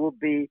 I will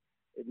be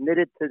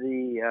admitted to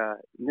the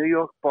New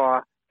York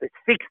bar for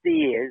 60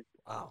 years.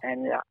 Wow.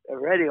 And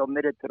already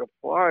admitted to the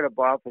Florida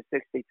bar for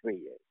 63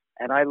 years.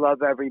 And I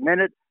love every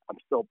minute. I'm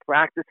still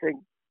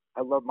practicing.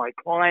 I love my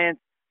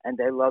clients, and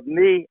they love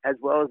me as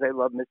well as they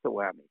love Mr.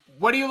 Whammy.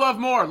 What do you love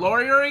more,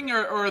 lawyering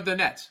or the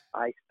Nets?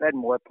 I spend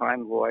more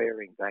time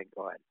lawyering, thank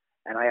God.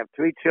 And I have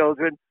 3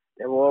 children.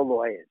 They're all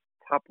lawyers,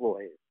 top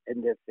lawyers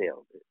in their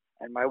field.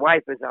 And my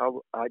wife is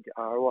our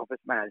office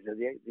manager.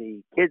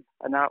 The kids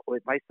are not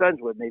with, my son's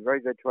with me,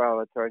 very good trial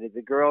attorney.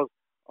 The girls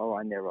are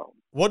on their own.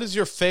 What is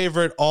your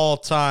favorite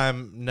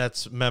all-time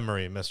Nets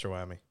memory, Mr.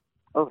 Whammy?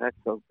 Oh, that's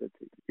so good.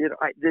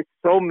 There's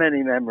so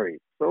many memories.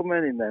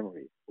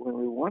 When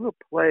we won a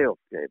playoff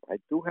game, I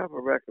do have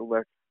a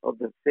recollection of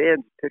the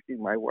fans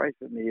picking my wife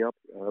and me up,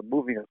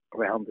 moving us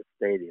around the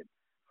stadium.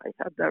 I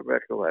have that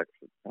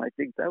recollection, and I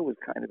think that was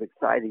kind of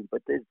exciting.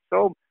 But there's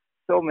so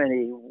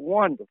many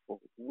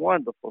wonderful,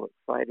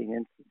 exciting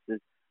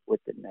instances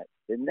with the Nets.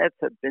 The Nets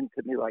have been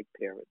to me like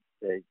parents.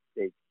 They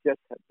just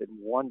have been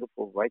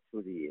wonderful right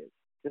through the years.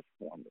 Just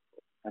wonderful.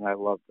 And I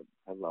love them.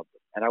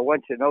 And I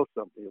want you to know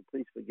something.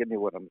 Please forgive me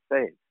what I'm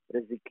saying. But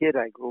as a kid,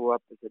 I grew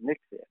up as a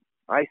Knicks fan.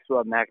 I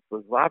saw Max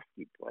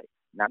Kozlowski play.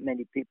 Not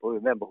many people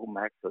remember who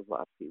Max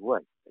Kozlowski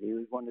was. But he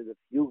was one of the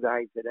few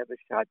guys that ever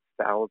shot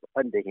fouls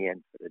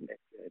underhand for the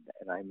Knicks.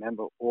 And I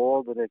remember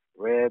all the Knicks,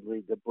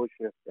 Bradley,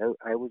 DeBusschere.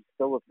 I was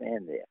still a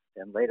fan there.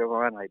 And later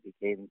on, I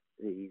became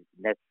the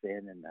Nets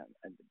fan and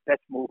the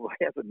best move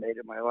I ever made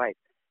in my life.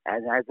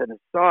 And as an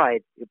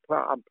aside,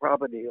 I'm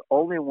probably the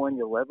only one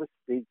you'll ever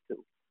speak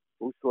to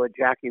who saw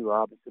Jackie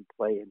Robinson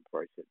play in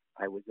person.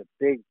 I was a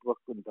big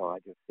Brooklyn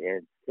Dodger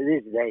fan. To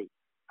this day,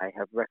 I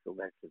have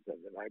recollections of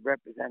it. I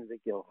represented the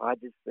Gil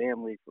Hodges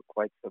family for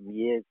quite some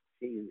years.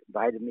 She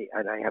invited me,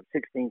 and I have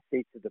 16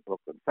 seats at the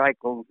Brooklyn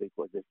Cyclones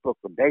because there's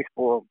Brooklyn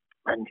baseball.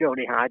 And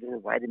Jody Hodges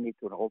invited me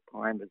to an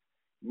old-timers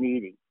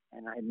meeting,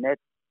 and I met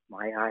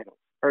my idols,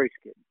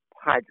 Erskine,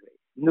 Padre,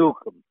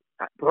 Newcomb,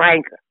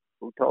 Branca,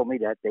 who told me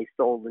that they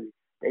stole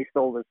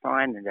the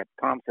sign and that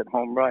Thompson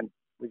home run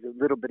was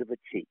a little bit of a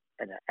cheat.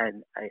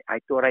 And I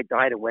thought I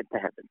died and went to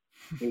heaven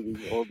meeting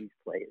all these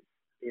players.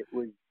 It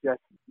was just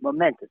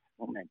momentous.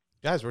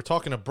 Guys, we're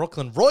talking to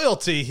Brooklyn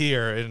royalty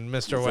here in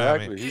Mr.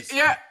 Exactly. Whammy.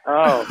 Yeah.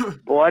 Oh,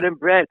 born and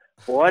bred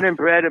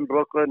in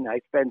Brooklyn. I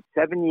spent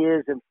 7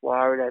 years in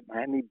Florida at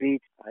Miami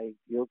Beach.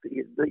 You're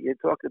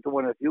talking to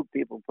one of the few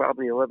people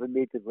probably who ever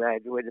meet to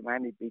graduate at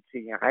Miami Beach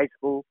Senior High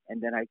School.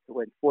 And then I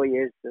went 4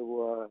 years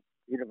to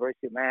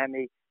University of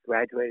Miami,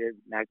 graduated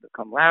magna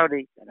cum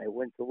laude, and I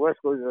went to law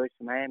school, University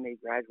of Miami,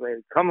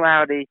 graduated cum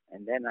laude,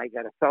 and then I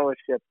got a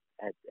fellowship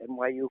at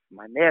NYU for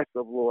my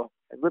Master of Law.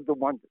 I lived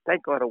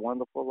thank God, a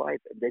wonderful life.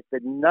 And there's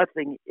been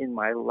nothing in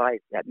my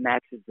life that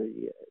matches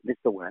the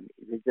Mr. Whammy.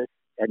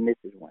 And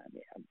Mrs.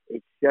 Whammy.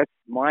 It's just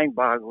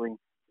mind-boggling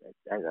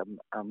that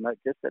I'm not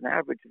just an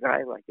average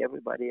guy like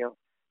everybody else,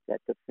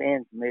 that the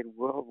fans made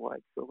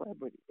worldwide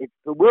celebrity. It's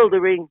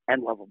bewildering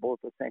and lovable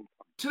at the same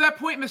time. To that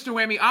point, Mr.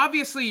 Whammy,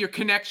 obviously your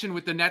connection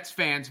with the Nets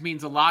fans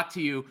means a lot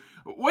to you.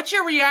 What's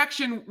your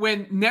reaction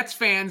when Nets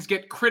fans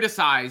get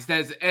criticized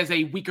as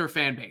a weaker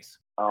fan base?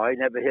 Oh, I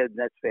never heard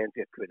Nets fans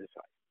get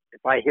criticized.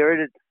 If I heard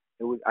it,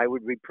 I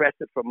would repress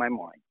it from my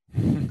mind.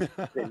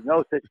 There's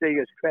no such thing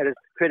as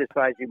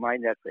criticizing my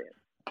Nets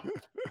fans.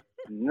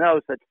 No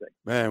such thing.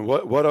 Man,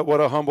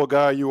 what a humble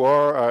guy you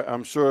are.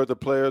 I'm sure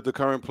the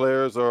current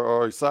players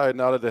are excited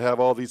now that they have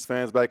all these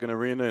fans back in the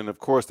arena, and of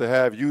course to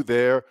have you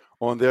there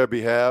on their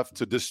behalf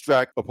to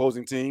distract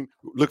opposing team.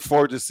 Look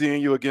forward to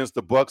seeing you against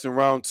the Bucks in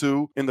round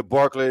 2 in the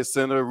Barclays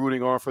Center,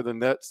 rooting on for the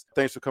Nets.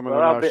 Thanks for coming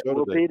on our show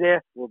we'll today. Be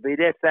there. We'll be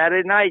there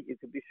Saturday night. You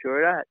can be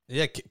sure of that.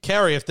 Yeah,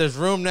 Kerry, if there's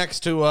room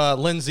next to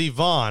Lindsey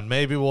Vonn,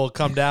 maybe we'll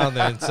come down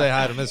there and say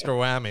hi to Mr.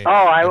 Whammy.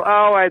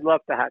 I'd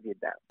love to have you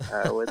down.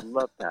 I would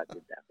love to have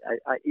you down.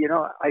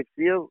 I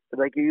feel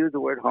like you use the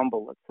word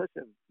humble. It's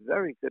such a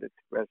very good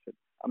expression.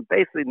 I'm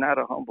basically not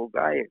a humble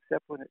guy,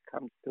 except when it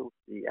comes to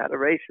the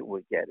adoration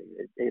we're getting.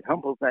 It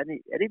humbles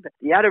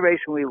the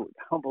adoration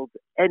humbles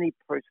any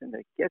person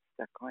that gets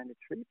that kind of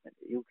treatment.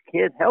 You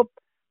can't help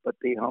but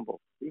be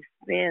humble. These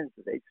fans,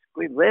 they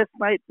scream. Last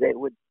night, they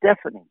were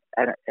deafening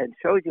and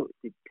showed you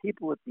the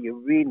people at the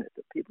arena,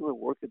 the people that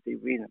work at the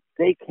arena.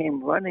 They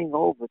came running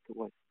over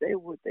to us. They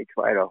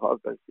try to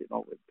hug us.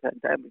 With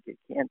pandemic, you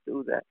can't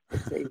do that.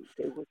 But they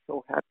were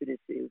so happy to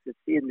see us, to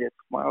seeing their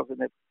smiles on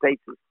their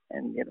faces,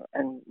 and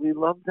we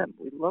love them.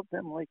 We love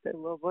them like they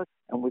love us,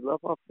 and we love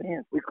our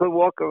fans. We could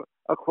walk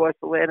across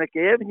Atlantic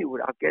Avenue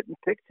without getting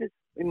pictures.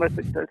 We must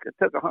have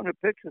took 100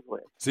 pictures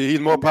last. See, he's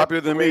more popular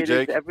than me,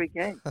 Jake. Every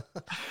game.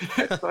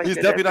 He's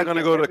definitely not going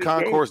to go to the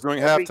concourse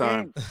during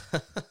halftime.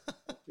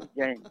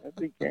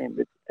 Every game.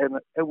 And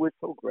we're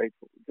so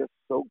grateful. Just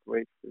so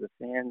grateful to the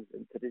fans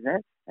and to the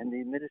Nets and the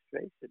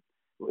administration.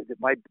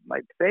 My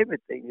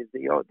favorite thing is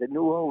the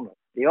new owner.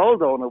 The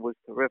old owner was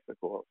terrific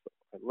also.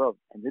 I loved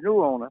him. And the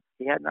new owner,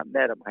 he had not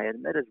met him. I had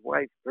met his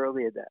wife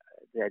earlier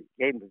that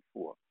game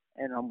before.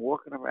 And I'm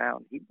walking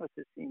around. He must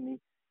have seen me.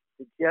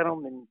 The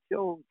Gentleman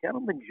Joe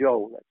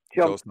that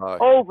jumped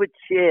over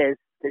chairs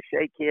to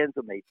shake hands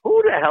with me.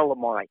 Who the hell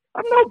am I?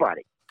 I'm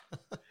nobody.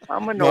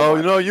 I'm a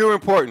nobody. No, you're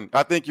important.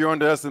 I think you're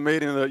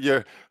underestimating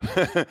your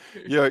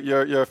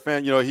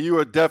fan. You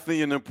are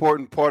definitely an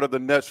important part of the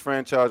Nets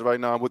franchise right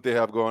now and what they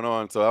have going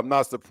on. So I'm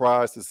not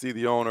surprised to see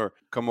the owner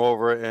come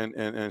over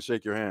and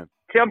shake your hand.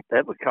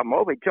 Ever come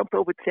over? He jumped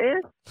over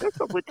chairs?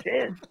 Jumped over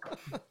chairs.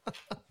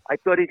 I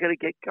thought he was going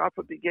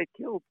to get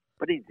killed.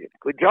 But he's a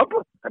good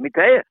jumper. Let me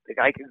tell you, the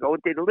guy can go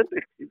into the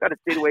Olympics. You got to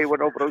see the way he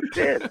went over those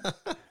chairs.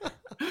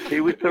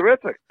 He was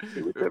terrific.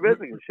 He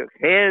shook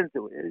hands. It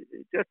was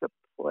just a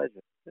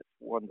pleasure. It's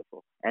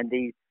wonderful. And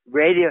the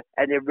radio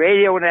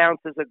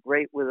announcers are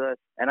great with us.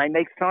 And I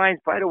make signs.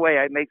 By the way,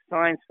 I make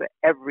signs for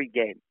every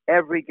game.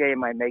 Every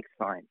game I make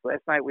signs.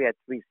 Last night we had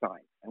 3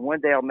 signs. And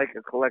one day I'll make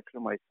a collection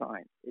of my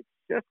signs. It's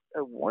just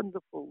a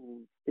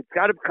wonderful. It's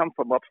got to come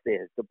from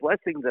upstairs. The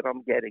blessing that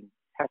I'm getting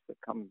has to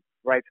come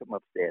right from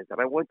upstairs. And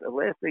the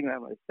last thing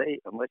I'm going to say,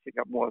 unless you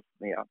got more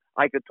for me,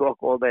 I could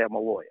talk all day. I'm a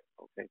lawyer.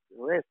 Okay.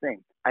 The last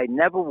thing, I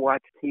never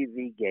watched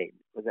TV games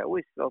because I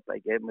always felt I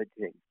gave them a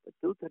jinx. But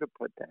due to the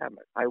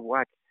pandemic, I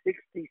watched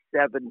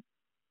 67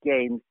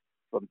 games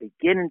from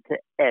beginning to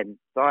end,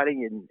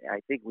 starting in, I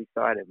think we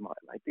started,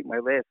 I think my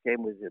last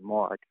game was in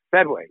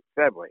February.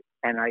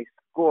 And I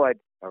scored,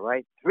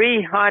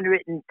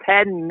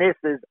 310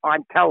 misses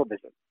on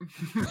television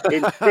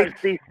in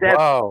 67.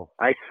 Wow.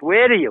 I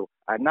swear to you,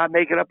 I'm not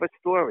making up a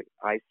story.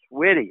 I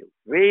swear to you,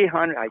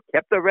 300. I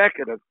kept a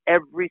record of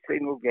every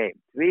single game.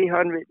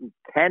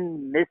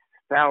 310 missed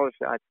foul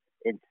shots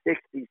in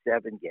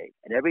 67 games.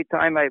 And every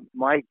time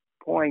my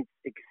points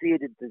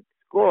exceeded the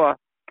score,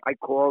 I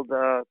called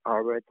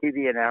our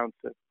TV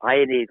announcer,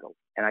 Ian Eagle,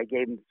 and I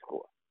gave him the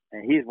score.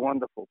 And he's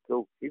wonderful,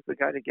 too. He's the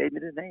guy that gave me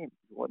the name.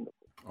 He's wonderful.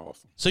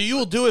 Awesome. So you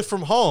will do it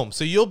from home.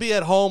 So you'll be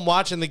at home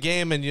watching the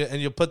game, and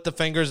you'll put the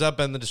fingers up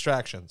and the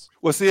distractions.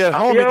 Well, see, at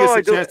home, he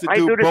gets a chance to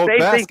do both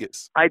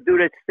baskets. I do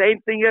the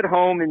same thing at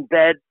home in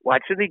bed,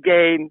 watching the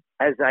game,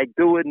 as I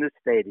do in the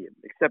stadium,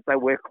 except I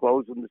wear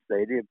clothes in the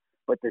stadium.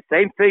 But the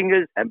same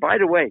fingers, and by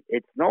the way,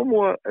 it's no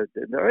more, at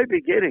the very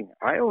beginning,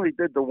 I only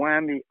did the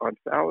whammy on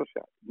foul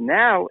shot.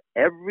 Now,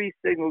 every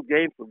single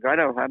game for God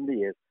knows how many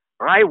years,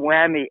 I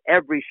whammy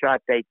every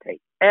shot they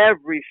take.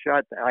 Every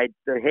shot,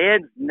 the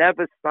hands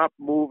never stop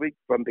moving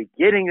from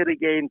beginning of the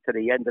game to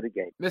the end of the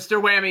game.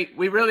 Mr. Whammy,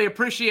 we really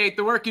appreciate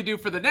the work you do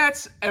for the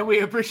Nets, and we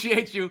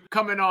appreciate you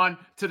coming on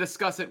to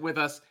discuss it with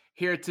us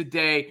here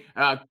today.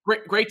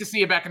 Great to see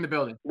you back in the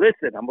building.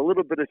 Listen, I'm a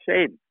little bit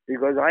ashamed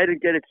because I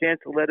didn't get a chance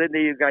to let any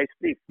of you guys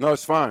speak. No,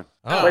 it's fine.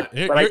 But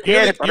I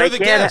can't. You're the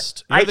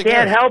guest. I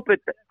can't help it.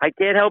 I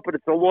can't help it.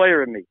 It's a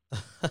lawyer in me.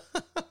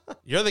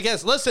 You're the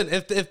guest. Listen,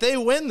 if they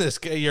win this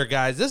year,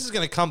 guys, this is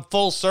going to come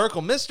full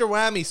circle. Mr.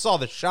 Whammy saw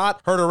the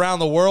shot heard around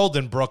the world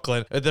in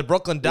Brooklyn. The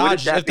Brooklyn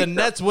Dodgers. If the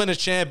Nets win a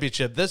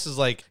championship, this is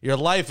like your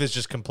life is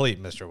just complete,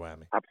 Mr.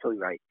 Whammy.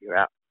 Absolutely right.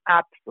 You're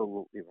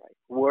absolutely right.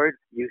 Word,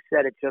 you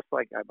said it just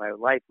like my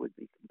life would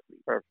be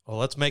complete. Perfect. Well,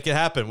 let's make it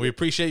happen. We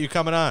appreciate you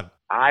coming on.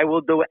 I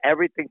will do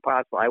everything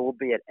possible. I will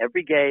be at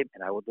every game,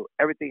 and I will do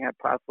everything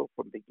possible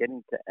from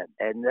beginning to end.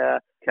 And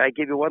can I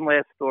give you one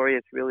last story?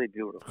 It's really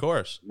beautiful. Of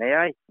course. May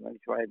I? Let me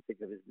try and think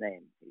of his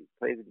name. He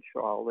played in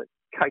Charlotte.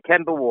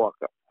 Kemba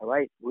Walker. All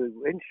right? We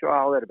were in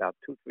Charlotte about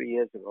 2-3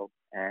 years ago,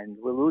 and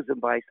we're losing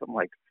by some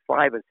like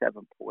 5 or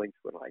 7 points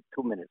with like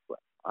 2 minutes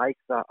left.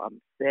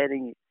 I'm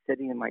sitting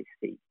in my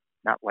seat.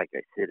 Not like I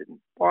sit in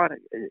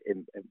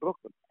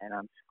Brooklyn, and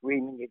I'm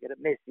screaming, you're going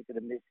to miss, you're going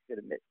to miss, you're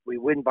going to miss. We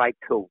win by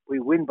 2.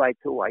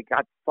 I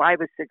got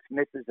 5 or 6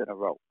 misses in a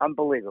row.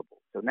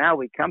 Unbelievable. So now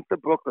we come to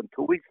Brooklyn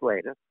 2 weeks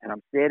later, and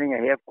I'm standing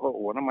at half court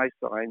with one of my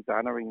signs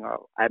honoring her.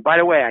 And by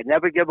the way, I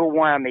never give a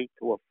whammy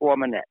to a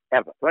former Net,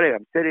 ever. So anyway,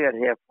 I'm sitting at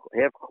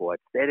half court,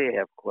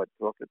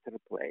 talking to the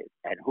players,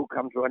 and who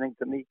comes running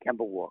to me?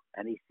 Kemba Walker.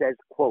 And he says,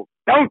 quote,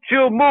 "Don't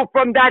you move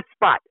from that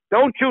spot.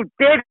 Don't you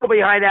dare go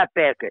behind that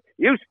basket.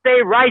 You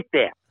stay right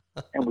there."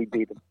 And we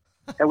beat him.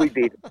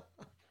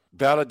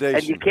 Validation.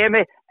 And you can't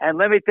make, and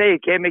let me tell you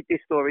can't make these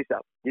stories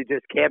up. You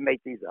just can't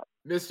make these up.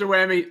 Mr.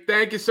 Whammy,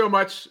 thank you so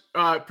much.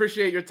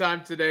 Appreciate your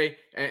time today,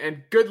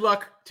 and good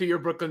luck to your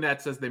Brooklyn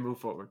Nets as they move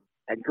forward.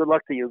 And good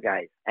luck to you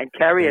guys. And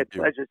Kerry, a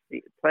pleasure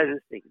speaking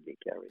to you,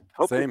 Kerry.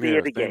 Hope to see you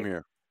at the game. Same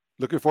here.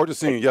 Looking forward to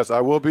seeing you. Yes, I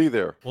will be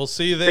there. We'll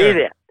see you there. Be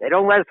there. They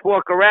don't let us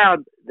walk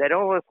around,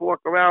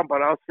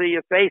 but I'll see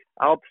your face.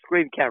 I'll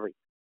scream Kerry.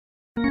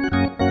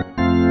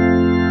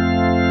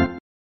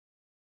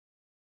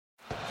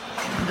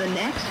 The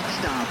next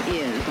stop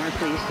is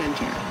Barclays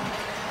Center.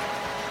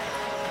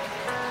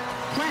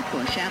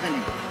 Flatbush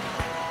Avenue.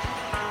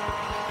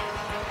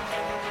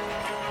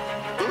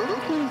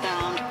 Brooklyn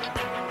bound.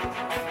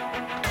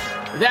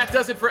 That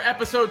does it for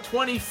episode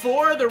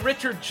 24, the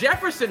Richard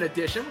Jefferson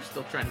edition. We're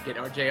still trying to get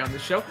RJ on the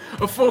show.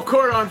 A Full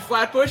Court on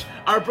Flatbush,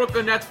 our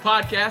Brooklyn Nets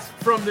podcast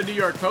from the New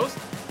York Post.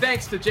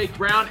 Thanks to Jake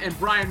Brown and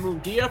Brian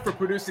Mungia for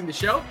producing the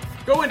show.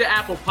 Go into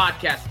Apple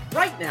Podcasts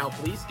right now,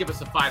 please. Give us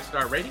a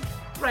 5-star rating.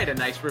 Write a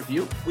nice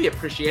review. We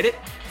appreciate it.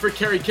 For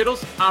Kerry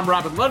Kittles, I'm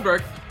Robin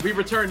Lundberg. We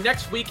return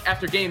next week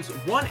after games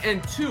 1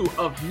 and 2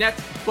 of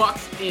Nets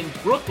Bucks in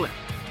Brooklyn.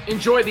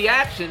 Enjoy the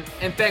action,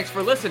 and thanks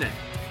for listening.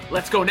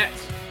 Let's go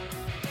Nets.